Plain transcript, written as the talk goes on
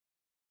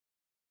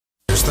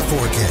Here's the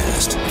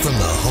forecast from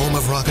the home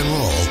of rock and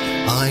roll,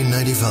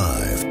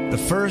 I-95. The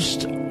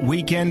first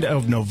weekend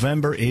of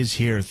November is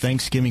here.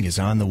 Thanksgiving is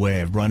on the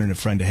way. I've brought in a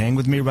friend to hang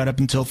with me right up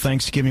until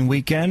Thanksgiving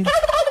weekend.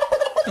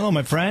 Hello,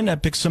 my friend. I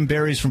picked some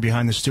berries from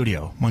behind the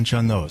studio. Munch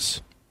on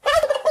those.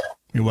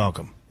 You're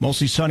welcome.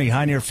 Mostly sunny,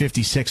 high near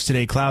 56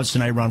 today. Clouds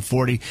tonight around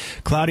 40.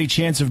 Cloudy,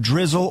 chance of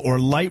drizzle or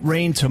light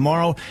rain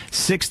tomorrow.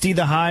 60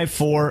 the high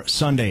for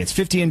Sunday. It's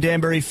 50 in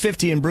Danbury,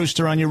 50 in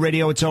Brewster on your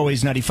radio. It's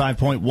always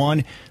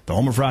 95.1. The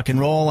home of rock and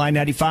roll,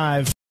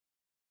 I-95.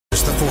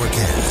 Here's the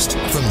forecast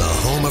from the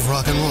home of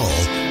rock and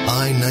roll,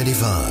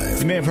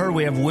 I-95. You may have heard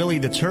we have Willie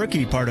the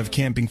Turkey part of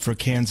Camping for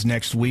Cans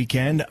next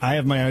weekend. I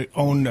have my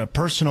own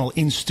personal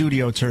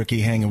in-studio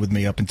turkey hanging with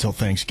me up until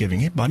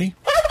Thanksgiving. Hey, buddy.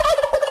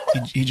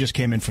 He just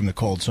came in from the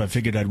cold, so I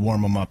figured I'd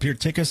warm him up. Here,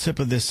 take a sip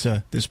of this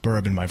this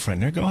bourbon, my friend.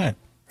 There, go ahead.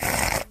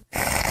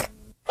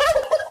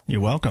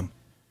 You're welcome.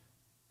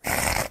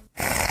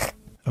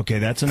 Okay,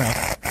 that's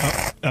enough.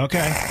 Oh,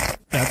 okay,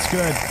 that's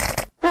good.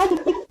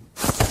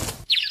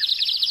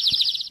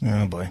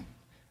 Oh, boy.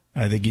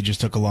 I think he just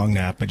took a long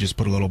nap. I just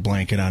put a little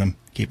blanket on him,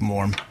 keep him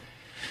warm.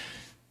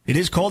 It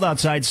is cold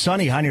outside,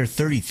 sunny, high near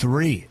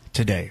 33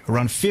 today.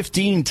 Around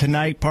 15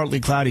 tonight,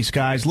 partly cloudy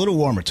skies, a little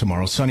warmer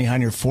tomorrow, sunny, high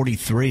near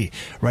 43.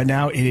 Right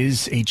now, it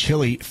is a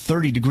chilly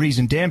 30 degrees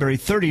in Danbury,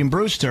 30 in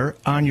Brewster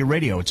on your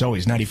radio. It's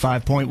always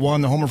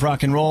 95.1, the home of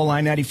rock and roll,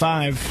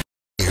 I-95.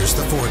 Here's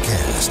the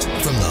forecast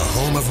from the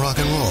home of rock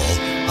and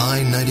roll,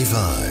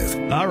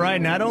 I-95. All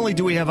right, not only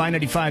do we have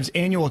I-95's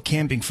annual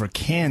Camping for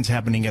Cans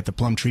happening at the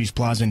Plum Trees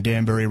Plaza in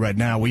Danbury right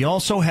now, we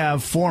also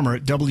have former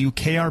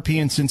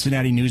WKRP and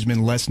Cincinnati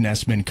newsman Les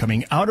Nessman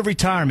coming out of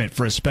retirement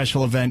for a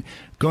special event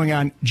going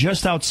on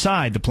just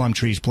outside the Plum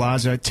Trees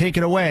Plaza. Take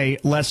it away,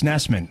 Les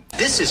Nessman.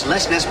 This is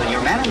Les Nessman,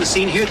 your man on the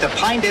scene here at the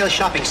Pinedale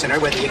Shopping Center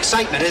where the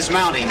excitement is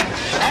mounting.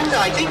 And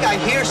I think I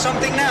hear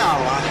something now.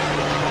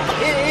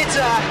 It's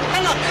a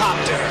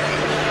helicopter.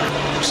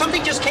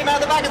 Something just came out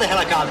of the back of the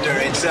helicopter.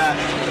 It's,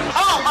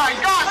 oh my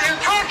God, they're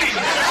talking!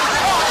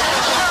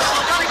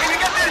 Oh, Johnny, can you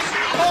get this?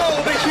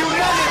 Oh, the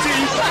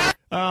humanity!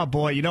 Oh,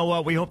 boy, you know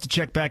what? We hope to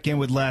check back in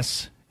with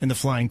Les and the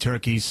Flying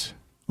Turkeys.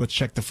 Let's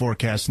check the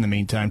forecast in the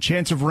meantime.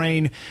 Chance of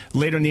rain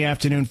later in the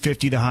afternoon,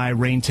 50 the high.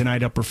 Rain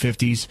tonight, upper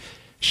 50s.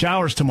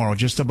 Showers tomorrow,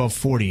 just above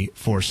 40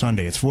 for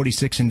Sunday. It's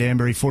 46 in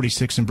Danbury,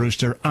 46 in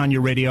Brewster. On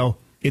your radio,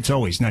 it's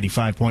always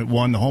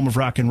 95.1, the home of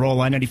rock and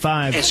roll,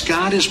 I-95. As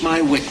God is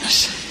my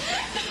witness,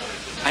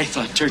 I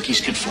thought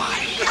turkeys could fly.